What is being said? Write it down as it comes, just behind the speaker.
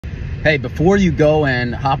Hey, before you go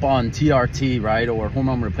and hop on TRT, right, or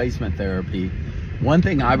hormone replacement therapy, one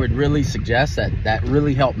thing I would really suggest that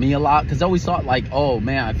really helped me a lot, because I always thought like, oh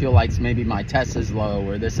man, I feel like maybe my test is low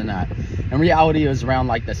or this and that. In reality, it was around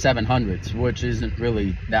like the 700s, which isn't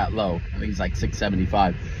really that low. I think it's like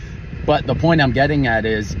 675. But the point I'm getting at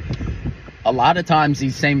is, a lot of times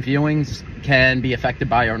these same feelings can be affected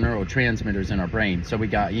by our neurotransmitters in our brain. So we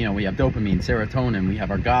got, we have dopamine, serotonin, we have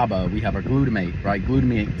our GABA, we have our glutamate, right?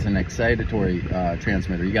 Glutamate's an excitatory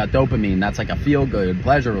transmitter. You got dopamine, that's like a feel-good,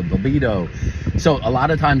 pleasure, libido. So a lot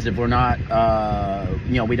of times if we're not,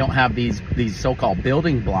 we don't have these so-called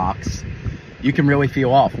building blocks, you can really feel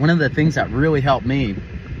off. One of the things that really helped me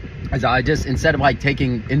is I just, instead of like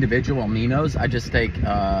taking individual aminos, I just take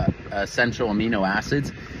essential amino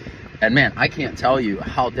acids. And man, I can't tell you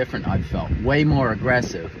how different I've felt. Way more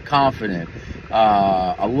aggressive, confident,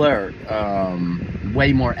 alert,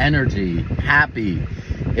 way more energy, happy.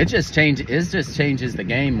 It just changes the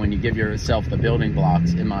game when you give yourself the building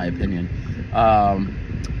blocks, in my opinion.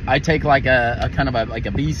 I take like a kind of like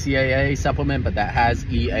a BCAA supplement, but that has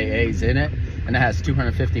EAAs in it, and it has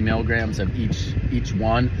 250 milligrams of each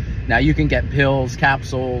one. Now you can get pills,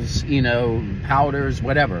 capsules, powders,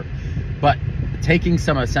 whatever, but taking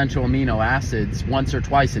some essential amino acids once or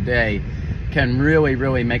twice a day can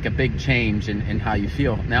really make a big change in how you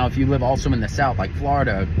feel. Now, if you live also in the South, like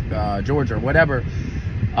Florida, Georgia, whatever,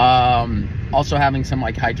 also having some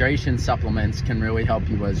like hydration supplements can really help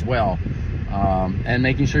you as well. And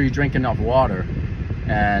making sure you drink enough water,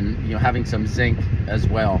 and having some zinc as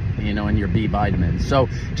well, in your B vitamins. So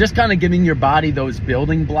just kind of giving your body those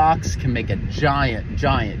building blocks can make a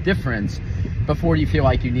giant difference before you feel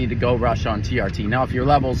like you need to go rush on TRT. Now, if your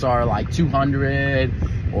levels are like 200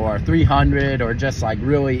 or 300 or just like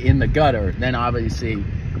really in the gutter, then obviously,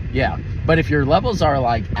 yeah. But if your levels are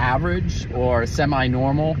like average or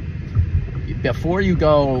semi-normal, before you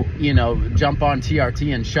go, jump on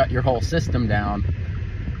TRT and shut your whole system down,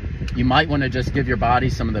 you might want to just give your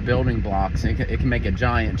body some of the building blocks. It can make a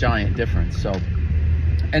giant difference. So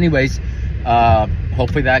anyways,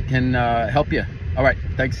 hopefully that can help you. All right,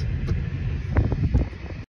 thanks.